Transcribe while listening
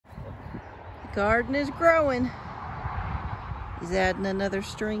Garden is growing. He's adding another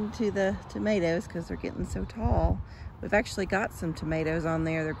string to the tomatoes because they're getting so tall. We've actually got some tomatoes on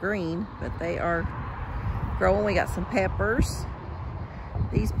there. They're green, but they are growing. We got some peppers.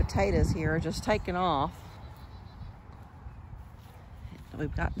 These potatoes here are just taking off.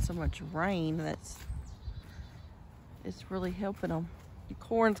 We've gotten so much rain that's it's really helping them. The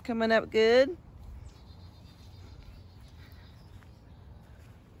corn's coming up good.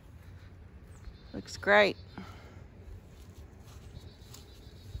 Looks great.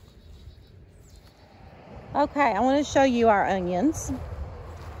 Okay, I want to show you our onions.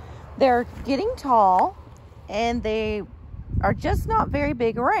 They're getting tall and they are just not very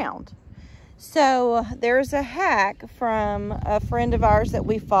big around. So there's a hack from a friend of ours that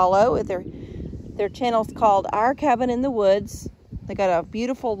we follow. Their channel's called Our Cabin in the Woods. They got a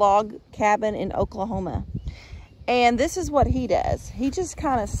beautiful log cabin in Oklahoma. And this is what he does. He just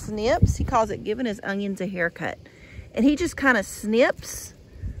kind of snips. He calls it giving his onions a haircut. And he just kind of snips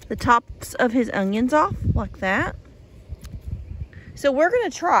the tops of his onions off like that. So we're going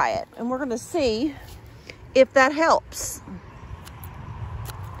to try it and we're going to see if that helps.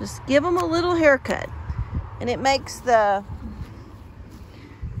 Just give them a little haircut. And it makes the,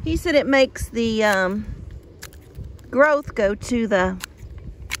 he said it makes the growth go to the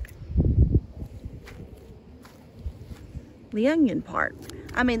onion part.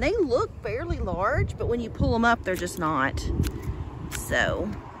 I mean, they look fairly large, but when you pull them up, they're just not. So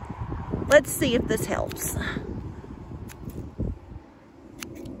let's see if this helps. I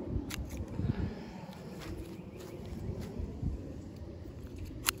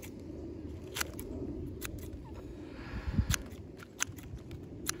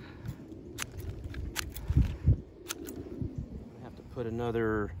have to put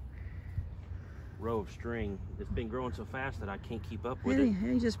another row of string. It's been growing so fast that I can't keep up with it.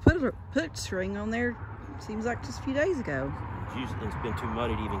 He just put string on there, seems like just a few days ago. It's been too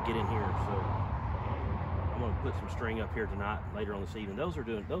muddy to even get in here, so I'm going to put some string up here tonight, later on this evening. Those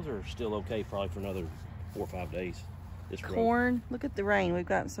are still okay probably for another 4 or 5 days. This corn, row. Look at the rain. We've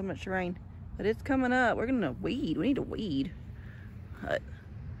gotten so much rain, but it's coming up. We're going to weed. We need to weed. But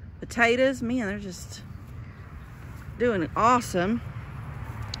potatoes, man, they're just doing awesome.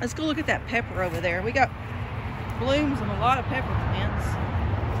 Let's go look at that pepper over there. We got blooms and a lot of pepper plants.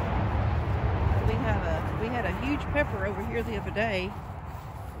 We had a huge pepper over here the other day.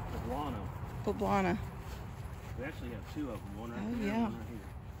 Poblano. We actually have 2 of them. One right there, yeah. one right here.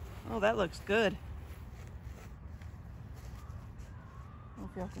 Oh, that looks good. I don't know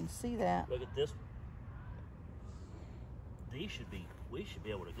if y'all can see that. Look at this. We should be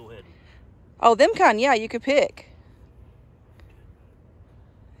able to go ahead and... Oh, them kind, yeah, you could pick.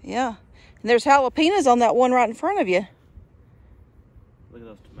 Yeah. And there's jalapenos on that one right in front of you. Look at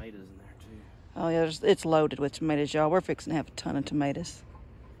those tomatoes in there, too. Oh, yeah, it's loaded with tomatoes, y'all. We're fixing to have a ton of tomatoes.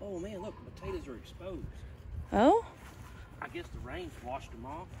 Oh, man, look, the potatoes are exposed. Oh? I guess the rain's washed them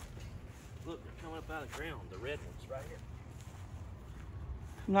off. Look, they're coming up out of the ground, the red ones right here.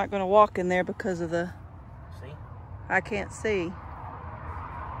 I'm not going to walk in there because of the... See? I can't see.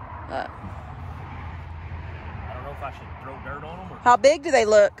 I don't know if I should throw dirt on them or... How big do they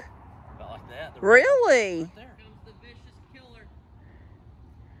look? About like that. Really? Right there. Comes the vicious killer.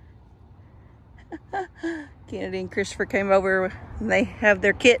 Kennedy and Christopher came over and they have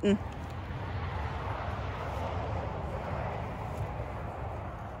their kitten.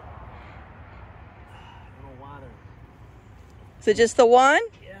 I don't know why they're... Is it just the one?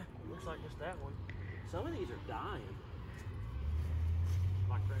 Yeah, it looks like just that one. Some of these are dying.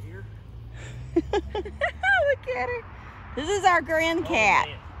 Like right here. Look at her. This is our grand cat.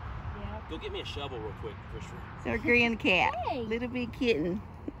 Yeah. Go get me a shovel real quick, Christopher. It's our grand cat. Hey. Little big kitten.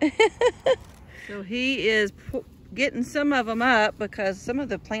 So he is getting some of them up because some of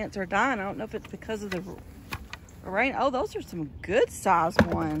the plants are dying. I don't know if it's because of the rain. Oh, those are some good sized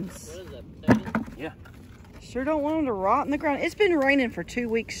ones. What is that, potato? Yeah. Sure don't want them to rot in the ground. It's been raining for 2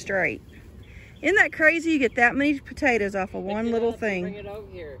 weeks straight. Isn't that crazy? You get that many potatoes off of one little thing. Bring it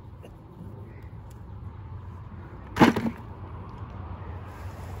over here.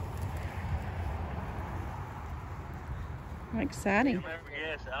 Exciting.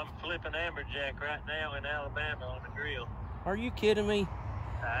 Yes, I'm flipping amberjack right now in Alabama on the grill. Are you kidding me?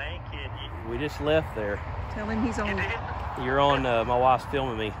 I ain't kidding you. We just left there. Tell him he's on. You're on, my wife's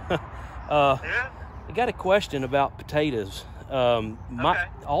filming me. Yeah? I got a question about potatoes. We've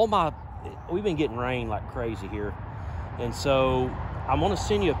been getting rain like crazy here. And so I'm gonna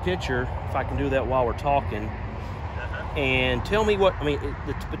send you a picture, if I can do that while we're talking. And tell me what, I mean,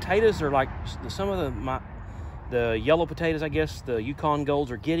 the potatoes are like, some of the yellow potatoes, I guess, the Yukon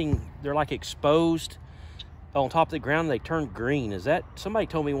Golds they're like exposed on top of the ground. They turn green. Is that, somebody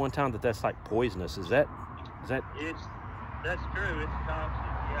told me one time that that's like poisonous. Is that? That's true. It's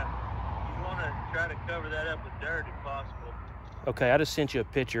toxic. Yeah. You want to try to cover that up with dirt if possible. Okay, I just sent you a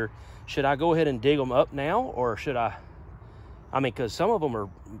picture. Should I go ahead and dig them up now, or should I mean, because some of them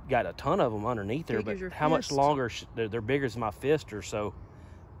got a ton of them underneath there, but how much longer? They're bigger than my fist or so.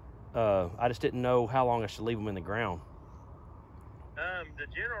 I just didn't know how long I should leave them in the ground. The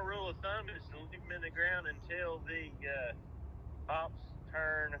general rule of thumb is to leave them in the ground until the pops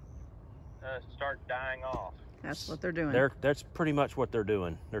start dying off. That's what they're doing. That's pretty much what they're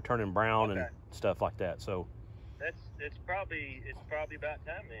doing. They're turning brown and stuff like that. So it's probably about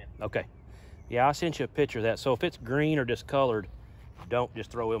time then. Okay. Yeah, I sent you a picture of that. So if it's green or discolored, don't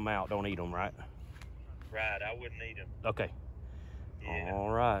just throw them out. Don't eat them, right? Right, I wouldn't eat them. Okay. Yeah. All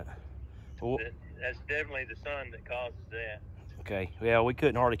right. Well, that's definitely the sun that causes that. Okay. Yeah, we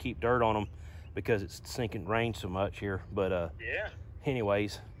couldn't hardly keep dirt on them because it's sinking rain so much here. But yeah.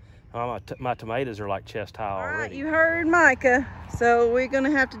 Anyways, my tomatoes are like chest high already. All right, you heard Micah. So we're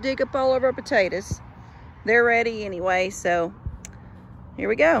gonna have to dig up all of our potatoes. They're ready anyway, so here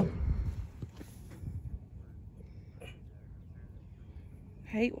we go.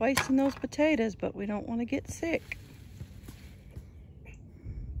 Hate wasting those potatoes, but we don't want to get sick.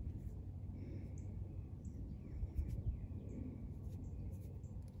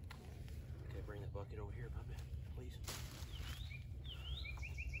 Okay, bring that bucket over here, Bubba, please.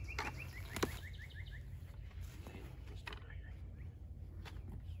 Okay, let's do it right here.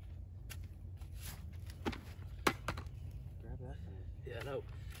 Grab that thing. Yeah, no.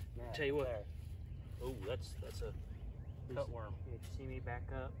 Yeah, Tell you what. there. Oh, that's a cutworm. Yeah, you see me back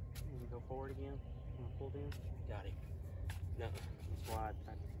up and go forward again? And pulled in? Got him. No. That's why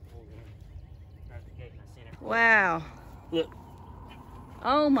I pulled in. Started the gate and I seen it. Wow. Look.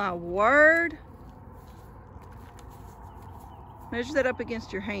 Oh my word. Measure that up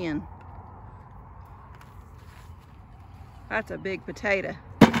against your hand. That's a big potato.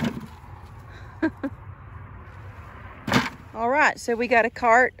 All right, so we got a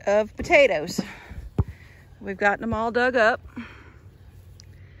cart of potatoes. We've gotten them all dug up.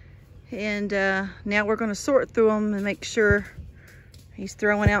 And now we're gonna sort through them and make sure he's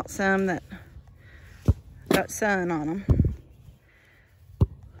throwing out some that got sun on them.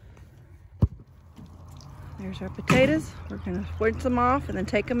 There's our potatoes. We're gonna rinse them off and then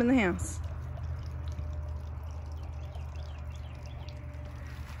take them in the house.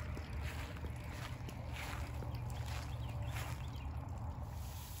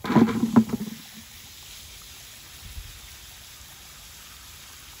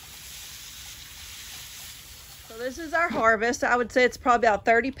 So this is our harvest. I would say it's probably about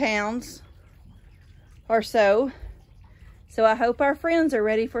 30 pounds or so. So I hope our friends are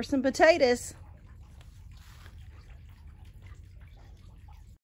ready for some potatoes.